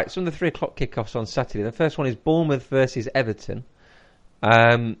 Right, so on the 3 o'clock kickoffs on Saturday, the first one is Bournemouth versus Everton.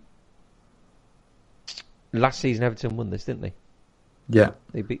 Last season Everton won this, didn't they? Yeah.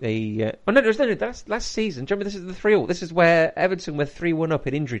 Oh no, that's last season. Do you remember this is the 3-3? This is where Everton were 3-1 up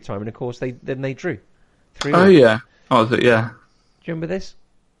in injury time, and of course they drew 3-1. Oh yeah. Oh, was it? Yeah. Do you remember this?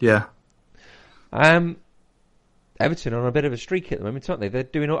 Yeah. Everton are on a bit of a streak at the moment, aren't they? They're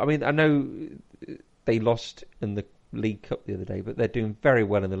doing. I mean, I know they lost in the League Cup the other day, but they're doing very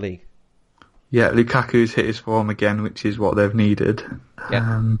well in the league. Yeah, Lukaku's hit his form again, which is what they've needed.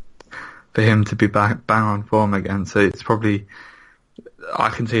 Yeah. For him to be bang on form again. So it's probably, I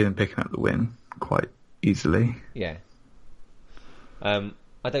can see them picking up the win quite easily. Yeah. I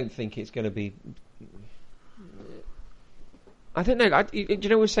don't think it's going to be. I don't know. Do you know what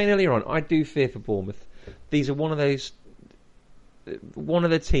we were saying earlier on? I do fear for Bournemouth. These are one of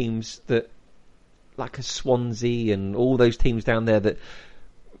the teams that, like a Swansea and all those teams down there that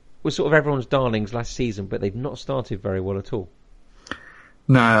were sort of everyone's darlings last season, but they've not started very well at all.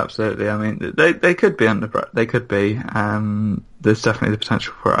 No, absolutely. I mean, they could be they could be. There's definitely the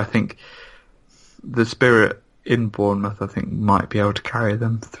potential for it. I think the spirit in Bournemouth, I think, might be able to carry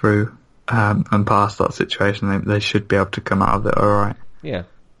them through and past that situation. They should be able to come out of it all right. Yeah.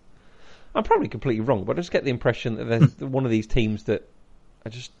 I'm probably completely wrong, but I just get the impression that they're one of these teams that are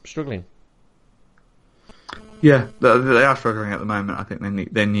just struggling. Yeah, they are struggling at the moment. I think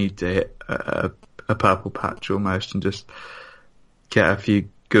they need to hit a purple patch almost and just get a few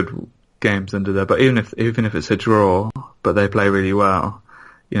good games under there. But even if it's a draw, but they play really well,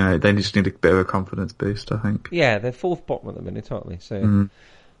 they just need a bit of a confidence boost, I think. Yeah, they're fourth bottom at the minute, aren't they? So,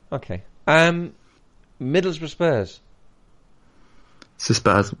 Okay. Middlesbrough Spurs. It's a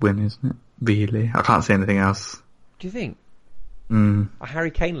Spurs win, isn't it? Really, I can't see anything else. Do you think? A Harry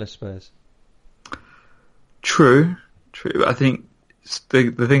Kane-less Spurs. True. I think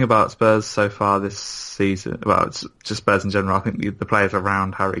the thing about Spurs so far this season, well, it's just Spurs in general. I think the players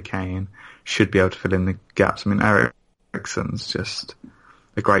around Harry Kane should be able to fill in the gaps. I mean, Eriksen's just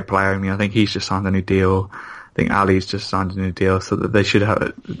a great player. I mean, I think he's just signed a new deal. I think Ali's just signed a new deal, so that they should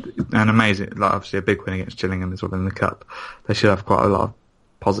have an amazing, like obviously a big win against Gillingham as well in the Cup. They should have quite a lot of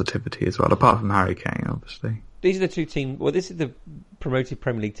positivity as well, apart from Harry Kane, obviously. These are the two teams. Well, this is the promoted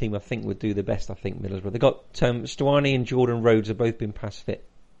Premier League team I think would do the best. I think Middlesbrough. They got Stuani and Jordan Rhodes have both been pass fit.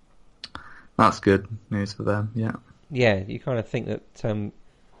 That's good news for them. Yeah. Yeah, you kind of think that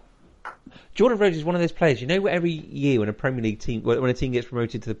Jordan Rhodes is one of those players. Every year when when a team gets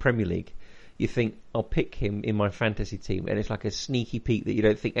promoted to the Premier League, you think, I'll pick him in my fantasy team, and it's like a sneaky peek that you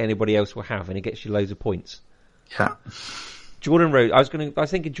don't think anybody else will have, and it gets you loads of points. Yeah. Jordan Rhodes. I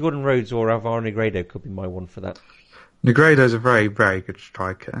was thinking Jordan Rhodes or Alvaro Negredo could be my one for that. Negredo's a very, very good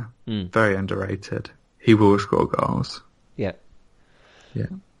striker. Very underrated. He will score goals. Yeah. Yeah.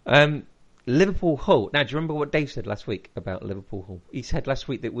 Liverpool Hull. Now, do you remember what Dave said last week about Liverpool Hull? He said last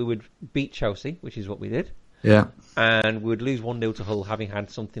week that we would beat Chelsea, which is what we did. Yeah. And we would lose 1-0 to Hull, having had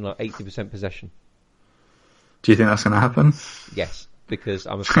something like 80% possession. Do you think that's going to happen? Yes, because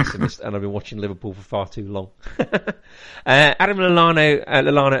I'm a pessimist and I've been watching Liverpool for far too long. Adam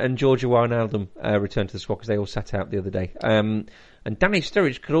Lallana and Georgia Wijnaldum returned to the squad because they all sat out the other day. And Danny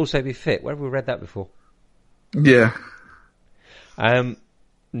Sturridge could also be fit. Where have we read that before? Yeah.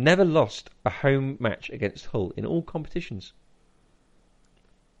 Never lost a home match against Hull in all competitions.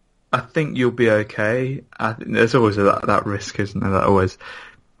 I think you'll be okay. I think there's always that risk, isn't there? That always,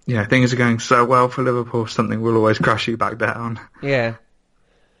 things are going so well for Liverpool, something will always crash you back down. Yeah.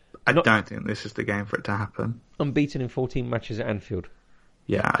 I don't think this is the game for it to happen. Unbeaten in 14 matches at Anfield.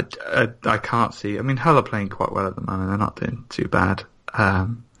 Yeah, I can't see. I mean, Hull are playing quite well at the moment. They're not doing too bad.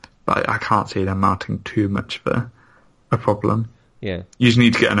 But I can't see them mounting too much of a problem. Yeah. You just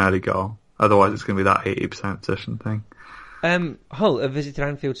need to get an early goal. Otherwise, it's going to be that 80% possession thing. Hull have visited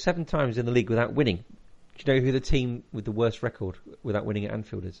Anfield 7 times in the league without winning. Do you know who the team with the worst record without winning at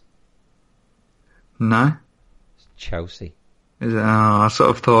Anfield is? No? It's Chelsea. Is it? Oh, I sort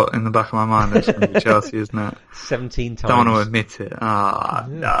of thought in the back of my mind it's going to be Chelsea, isn't it? 17 times. Don't want to admit it.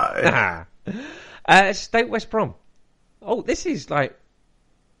 No. Stoke West Brom. Oh, this is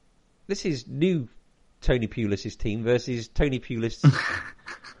new Tony Pulis' team versus Tony Pulis.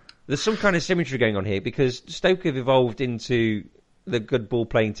 There's some kind of symmetry going on here because Stoke have evolved into the good ball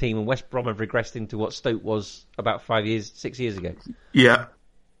playing team and West Brom have regressed into what Stoke was about 6 years ago. Yeah.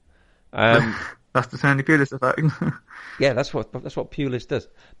 That's the Tony Pulis effect. Yeah, that's what Pulis does.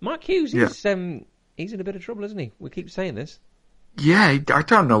 Mark Hughes he's in a bit of trouble, isn't he? We keep saying this. Yeah, I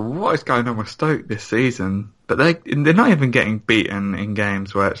don't know what is going on with Stoke this season, but they're not even getting beaten in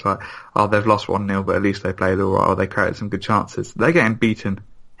games where it's like, oh, they've lost 1-0, but at least they played all right, or they created some good chances. They're getting beaten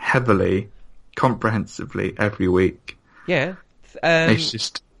heavily, comprehensively every week. Yeah.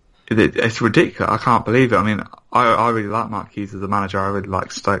 It's it's ridiculous. I can't believe it. I mean, I really like Mark Hughes as a manager. I really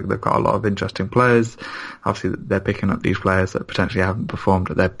like Stoke. They've got a lot of interesting players. Obviously, they're picking up these players that potentially haven't performed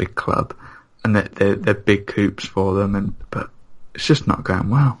at their big club, and they're big coups for them. But it's just not going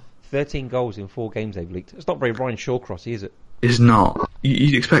well. 13 goals in 4 games they've leaked. It's not very Ryan Shawcrossy, is it? It's not.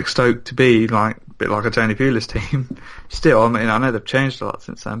 You'd expect Stoke to be a bit like a Tony Pulis team. Still, I mean, I know they've changed a lot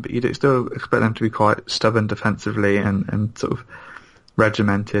since then, but you'd still expect them to be quite stubborn defensively and sort of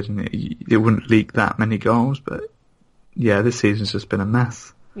regimented, and it wouldn't leak that many goals. But yeah, this season's just been a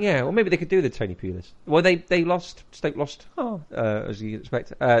mess. Yeah, well, maybe they could do the Tony Pulis. Well, Stoke lost, as you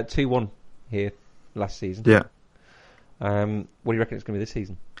expect, 2-1 here last season. Yeah. What do you reckon it's going to be this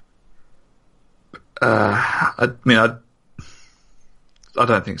season? I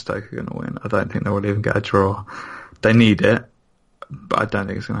don't think Stoke are going to win. I don't think they will even get a draw. They need it, but I don't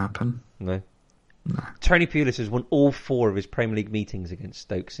think it's going to happen. No. Tony Pulis has won all 4 of his Premier League meetings against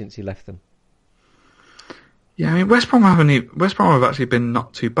Stoke since he left them. Yeah, I mean, West Brom have actually been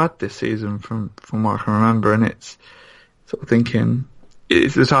not too bad this season from what I can remember, and it's sort of thinking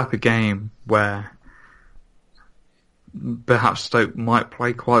it's the type of game where perhaps Stoke might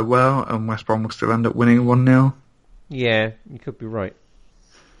play quite well and West Brom will still end up winning 1-0. Yeah, you could be right.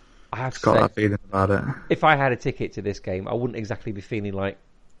 I have got that feeling about it. If I had a ticket to this game, I wouldn't exactly be feeling like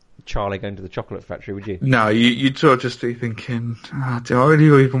Charlie going to the chocolate factory, would you? No, you'd sort of just be thinking, do I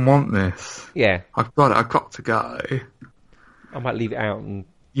really even want this? Yeah. I've got to go. I might leave it out and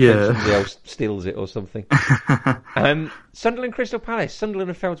Yeah. somebody else steals it or something. Sunderland Crystal Palace. Sunderland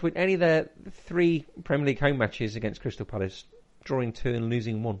have failed to win any of their 3 Premier League home matches against Crystal Palace, drawing 2 and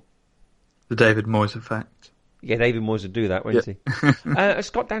losing 1. The David Moyes effect. Yeah, David Moyes would do that, wouldn't he?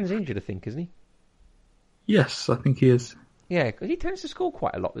 Scott Dan's injured, I think, isn't he? Yes, I think he is. Yeah, because he tends to score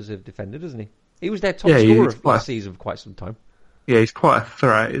quite a lot as a defender, doesn't he? He was their top scorer of last season for quite some time. Yeah, he's quite a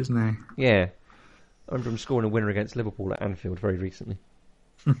threat, isn't he? Yeah. I remember him scoring a winner against Liverpool at Anfield very recently.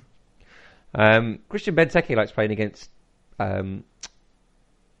 Christian Benteke likes playing against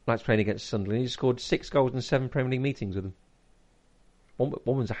Sunderland. He scored 6 goals in 7 Premier League meetings with them.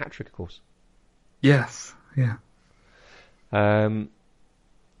 One was a hat-trick, of course. Yes, yeah.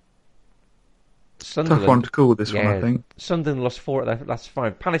 Sunderland, tough one to call, this one, I think. Sunderland lost 4 at their last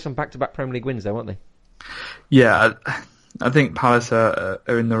 5. Palace on back-to-back Premier League wins, though, aren't they? Yeah, I think Palace are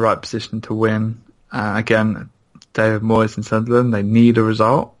in the right position to win. Again, David Moyes and Sunderland, they need a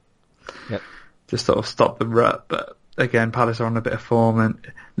result to sort of stop the rut. But again, Palace are on a bit of form,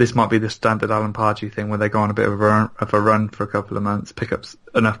 and this might be the standard Alan Pardew thing where they go on a bit of a run for a couple of months, pick up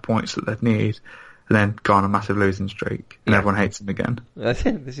enough points that they need, and then go on a massive losing streak, and everyone hates him again.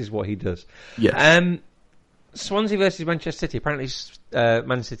 This is what he does. Yes. Swansea versus Manchester City. Apparently,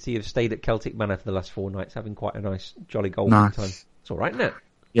 Man City have stayed at Celtic Manor for the last 4 nights, having quite a nice, jolly golden time. It's all right, isn't it?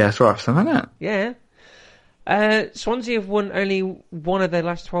 Yeah, it's all right for some, isn't it? Yeah. Swansea have won only one of their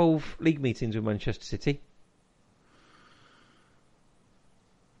last 12 league meetings with Manchester City.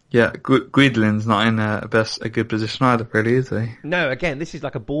 Yeah, Guidlin's not in a good position either, really, is he? No, again, this is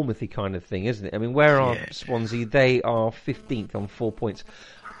like a Bournemouthy kind of thing, isn't it? I mean, where are Swansea? They are 15th on 4 points.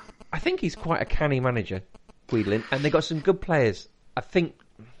 I think he's quite a canny manager, Guidlin, and they've got some good players. I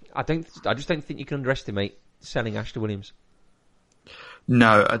just don't think you can underestimate selling Ashley Williams.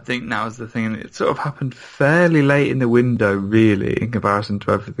 No, I think that was the thing. It sort of happened fairly late in the window, really, in comparison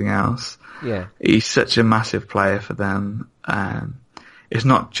to everything else. Yeah. He's such a massive player for them. It's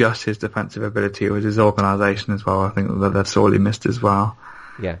not just his defensive ability, it was his organisation as well. I think that they've sorely missed as well.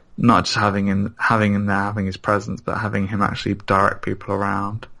 Yeah. Not just having him there, having his presence, but having him actually direct people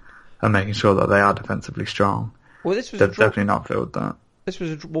around and making sure that they are defensively strong. Well, this was They've definitely not filled that. This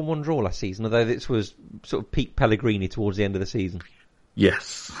was a 1-1 draw last season, although this was sort of peak Pellegrini towards the end of the season.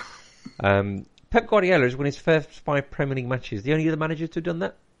 Yes. Pep Guardiola has won his first 5 Premier League matches. The only other manager to have done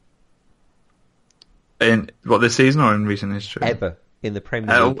that? In this season or in recent history? Ever in the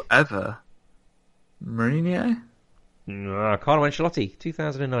Premier League. Ever? Mourinho? No, Carlo Ancelotti,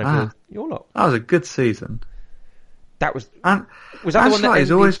 2009. Your lot. That was a good season. That was. And was that the one that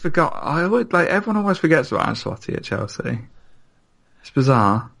Ancelotti's always forgot. Everyone always forgets about Ancelotti at Chelsea. It's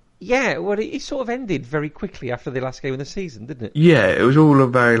bizarre. Yeah, well, it sort of ended very quickly after the last game of the season, didn't it? Yeah, it was all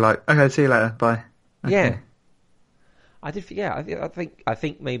very like, okay, see you later, bye. Okay. Yeah. I did. Yeah, I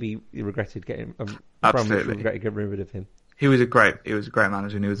think maybe he regretted getting. Absolutely. Regretted getting rid of him. He was a great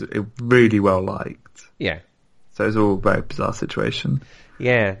manager, and he was really well liked. Yeah. So it was all a very bizarre situation.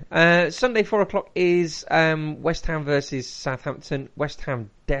 Yeah. Sunday 4:00 is West Ham versus Southampton. West Ham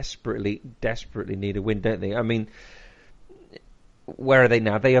desperately need a win, don't they? I mean, where are they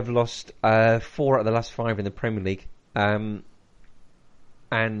now? They have lost 4 out of the last 5 in the Premier League.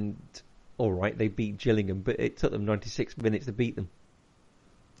 and all right, they beat Gillingham, but it took them 96 minutes to beat them.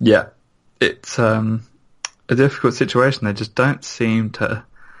 Yeah, it's a difficult situation. They just don't seem to.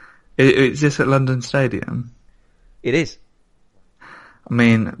 Is this at London Stadium? It is. I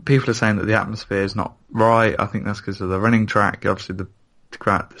mean, people are saying that the atmosphere is not right. I think that's because of the running track. Obviously, the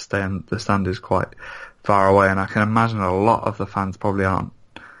stand is quite far away, and I can imagine a lot of the fans probably aren't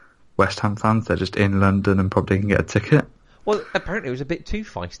West Ham fans. They're just in London and probably can get a ticket. Well, apparently it was a bit too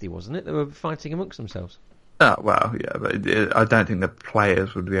feisty, wasn't it? They were fighting amongst themselves. Well, yeah, but I don't think the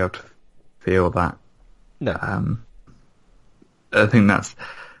players would be able to feel that. No. I think that's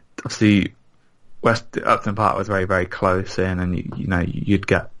obviously Upton Park was very, very close in, and you'd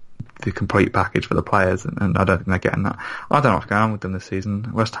get the complete package for the players, and I don't think they're getting that. I don't know what's going on with them this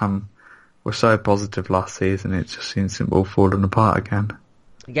season. West Ham were so positive last season, it just seems all falling apart again.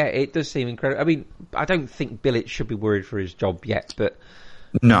 Yeah, it does seem incredible. I mean, I don't think Billett should be worried for his job yet, but...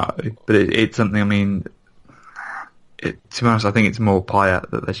 No, but it's something, I mean... to be honest, I think it's more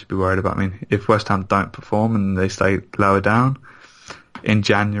Payet that they should be worried about. I mean, if West Ham don't perform and they stay lower down, in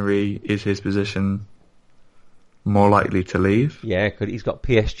January, is his position more likely to leave? Yeah, because he's got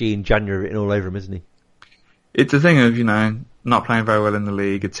PSG in January written all over him, isn't he? It's a thing of, not playing very well in the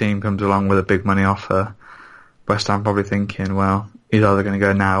league, a team comes along with a big money offer, West Ham probably thinking, well, he's either going to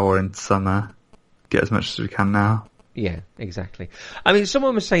go now or in summer, get as much as we can now. Yeah, exactly. I mean,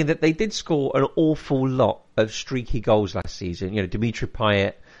 someone was saying that they did score an awful lot of streaky goals last season. Dimitri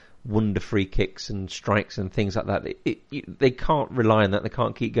Payet, wonder free kicks and strikes and things like that. They can't rely on that. They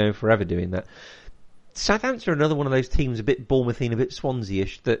can't keep going forever doing that. Southampton are another one of those teams, a bit Bournemouth-y, a bit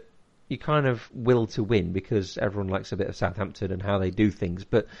Swansea-ish, that you kind of will to win because everyone likes a bit of Southampton and how they do things.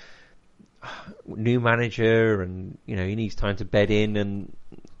 But new manager, and he needs time to bed in, and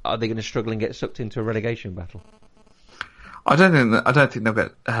are they going to struggle and get sucked into a relegation battle? I don't think they'll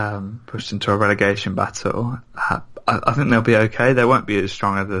get pushed into a relegation battle. I think they'll be okay. They won't be as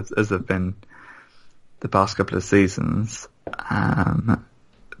strong as they've been the past couple of seasons, but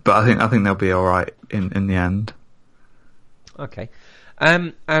I think they'll be all right in the end. Okay,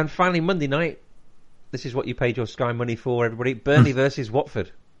 and finally Monday night. This is what you paid your Sky money for, everybody. Burnley versus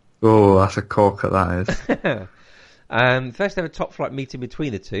Watford. Oh, that's a corker, that is. First ever top flight meeting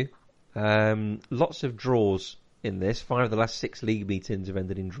between the two. Lots of draws in this. 5 of the last 6 league meetings have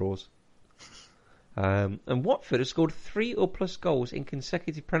ended in draws. And Watford have scored 3 or plus goals in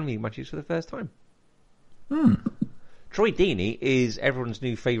consecutive Premier League matches for the first time. Troy Deeney is everyone's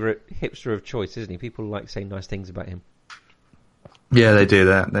new favourite hipster of choice, isn't he? People like saying nice things about him. Yeah, they do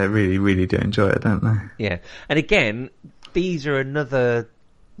that. They really, really do enjoy it, don't they? Yeah. And again, these are another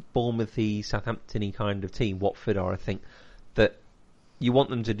Bournemouth-y, Southampton-y kind of team. Watford are, I think, that you want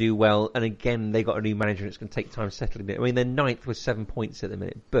them to do well, and again, they got a new manager, and it's going to take time settling it. I mean, they're 9th with 7 points at the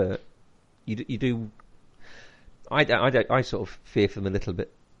minute, but you do. I sort of fear for them a little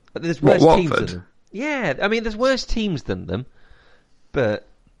bit. There's worse teams than them. Yeah, I mean, there's worse teams than them, but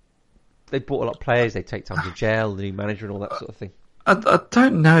they bought a lot of players. They take time to gel, the new manager, and all that sort of thing. I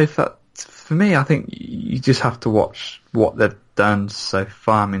don't know if that. For me, I think you just have to watch what they've done so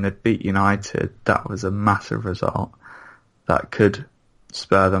far. I mean, they beat United. That was a massive result that could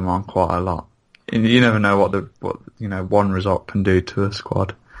spur them on quite a lot. You never know what one result can do to a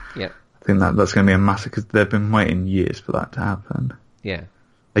squad. Yeah, I think that's going to be a massive, because they've been waiting years for that to happen. Yeah,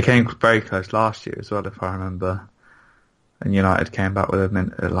 they came very close last year as well, if I remember. And United came back with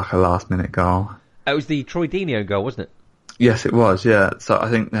a last minute goal. It was the Troy Deeney goal, wasn't it? Yes, it was. Yeah, so I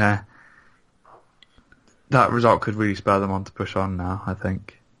think that result could really spur them on to push on now, I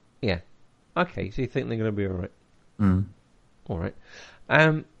think. Yeah. Okay, so you think they're going to be all right? All right.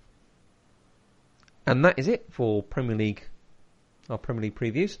 And that is it for Premier League, our Premier League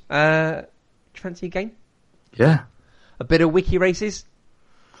previews. Do you fancy a game? Yeah. A bit of wiki races?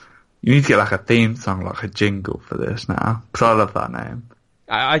 You need to get like a theme song, like a jingle for this now, because I love that name.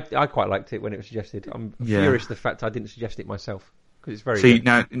 I quite liked it when it was suggested. I'm furious the fact I didn't suggest it myself, because it's very good.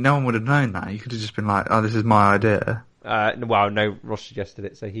 Now, no one would have known that. You could have just been like, oh, this is my idea. Well, no, Ross suggested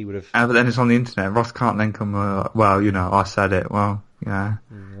it, so he would have... but then it's on the internet. Ross can't then come, I said it. Well,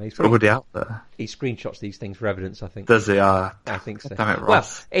 it's already out there. He screenshots these things for evidence, I think. Does he? I think so. Damn it,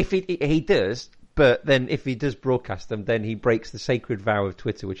 Ross. Well, if he does, but then if he does broadcast them, then he breaks the sacred vow of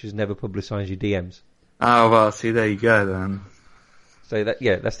Twitter, which is never publicise your DMs. Oh, well, see, there you go, then. So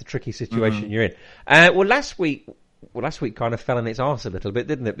that's the tricky situation you're in. Last week kind of fell on its arse a little bit,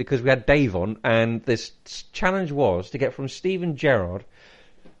 didn't it? Because we had Dave on, and this challenge was to get from Steven Gerrard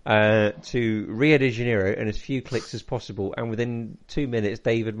to Rio de Janeiro in as few clicks as possible, and within 2 minutes,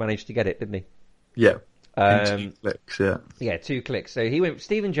 Dave had managed to get it, didn't he? Yeah. In 2 clicks, yeah. Yeah, 2 clicks. So he went with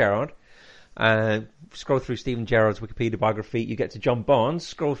Steven Gerrard. Scroll through Steven Gerrard's Wikipedia biography, you get to John Barnes.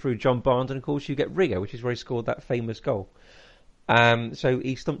 Scroll through John Barnes, and of course you get Rio, which is where he scored that famous goal. So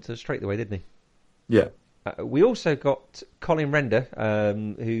he stumped us straight away, didn't he? Yeah. We also got Colin Render,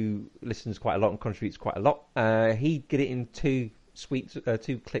 who listens quite a lot and contributes quite a lot. He did it in 2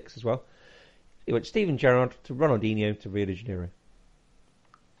 clicks as well. He went Steven Gerrard to Ronaldinho to Rio de Janeiro.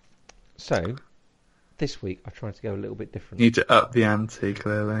 So, this week I tried to go a little bit different. You need to up the ante,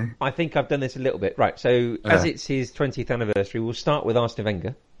 clearly. I think I've done this a little bit. Right, so as it's his 20th anniversary, we'll start with Arsene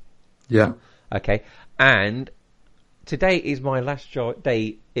Wenger. Yeah. Okay, and today is my last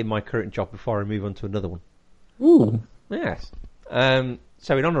day in my current job before I move on to another one. Ooh. Yes.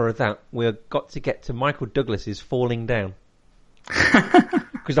 So in honour of that, we've got to get to Michael Douglas's Falling Down.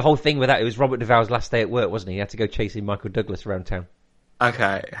 Because the whole thing with that, it was Robert Duvall's last day at work, wasn't he? He had to go chasing Michael Douglas around town.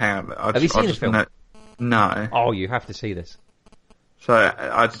 Okay, hang on. Have you seen this film? No. Oh, you have to see this. So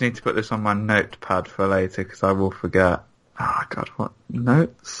I just need to put this on my notepad for later because I will forget. Oh, God, what?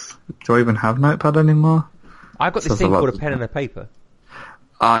 Notes? Do I even have notepad anymore? I've got this thing called a pen and a paper.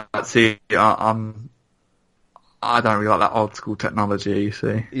 See, I don't really like that old school technology, you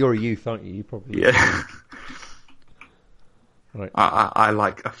see. You're a youth, aren't you? You probably... Yeah. Right. I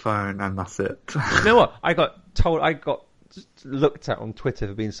like a phone and that's it. You know what? I got looked at on Twitter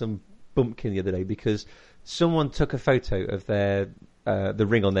for being some bumpkin the other day because someone took a photo of their the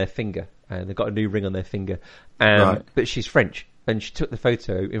ring on their finger, and they've got a new ring on their finger. Right. But she's French, and she took the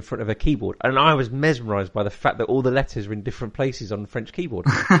photo in front of her keyboard, and I was mesmerised by the fact that all the letters were in different places on the French keyboard,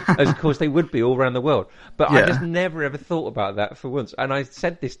 as of course they would be all around the world. But I just never ever thought about that for once, and I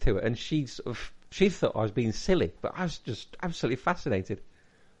said this to her, and she thought I was being silly, but I was just absolutely fascinated.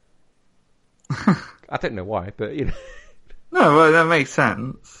 I don't know why, but you know. No, well, that makes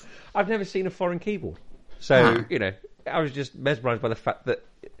sense. I've never seen a foreign keyboard, so you know, I was just mesmerised by the fact that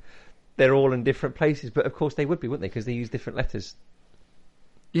they're all in different places. But of course they would be, wouldn't they? Because they use different letters.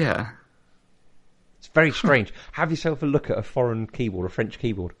 Yeah. It's very strange. Have yourself a look at a foreign keyboard, a French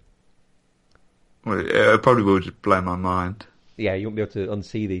keyboard. Well, it probably will just blow my mind. Yeah, you won't be able to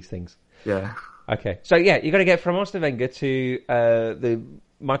unsee these things. Yeah. Okay, so yeah, you're going to get from Arsene Wenger to the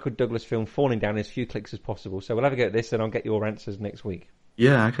Michael Douglas film Falling Down in as few clicks as possible. So we'll have a go at this, and I'll get your answers next week.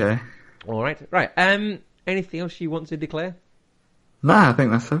 Yeah. Okay. All right. Right. Anything else you want to declare? No, I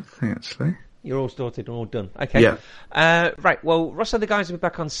think that's everything actually. You're all sorted and all done. Okay. Yeah. Right. Well, Ross and the guys will be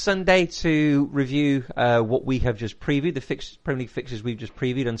back on Sunday to review what we have just previewed, the Premier League fixtures we've just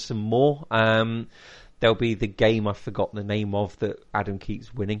previewed, and some more. There'll be the game I've forgotten the name of that Adam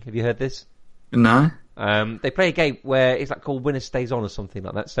keeps winning. Have you heard this? No. They play a game where it's like called Winner Stays On or something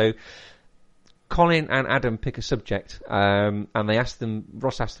like that. So Colin and Adam pick a subject, and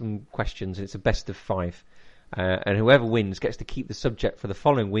Ross asks them questions, and it's a best of 5. And whoever wins gets to keep the subject for the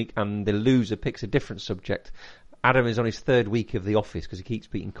following week, and the loser picks a different subject. Adam is on his 3rd week of The Office because he keeps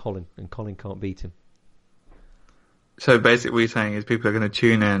beating Colin, and Colin can't beat him. So basically what you're saying is people are going to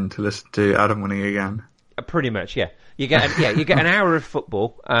tune in to listen to Adam winning again? Pretty much, yeah. You get an hour of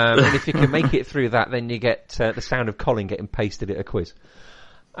football, and if you can make it through that, then you get the sound of Colin getting pasted at a quiz.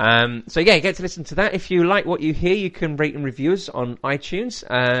 So yeah, you get to listen to that. If you like what you hear, you can rate and review us on iTunes.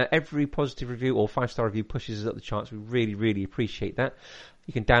 Every positive review or 5-star review pushes us up the charts. We really, really appreciate that.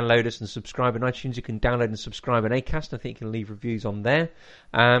 You can download us and subscribe on iTunes. You can download and subscribe on Acast. I think you can leave reviews on there.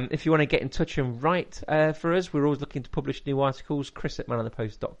 If you want to get in touch and write for us, we're always looking to publish new articles. Chris at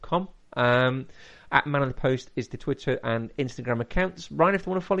manonthepost.com. At Man on the Post is the Twitter and Instagram accounts. Ryan, if they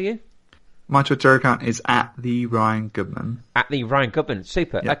want to follow you? My Twitter account is at the Ryan Goodman. At the Ryan Goodman.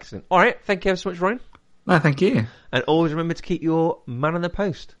 Super. Yep. Excellent. All right. Thank you ever so much, Ryan. No, thank you. And always remember to keep your Man on the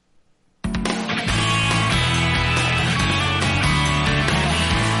Post.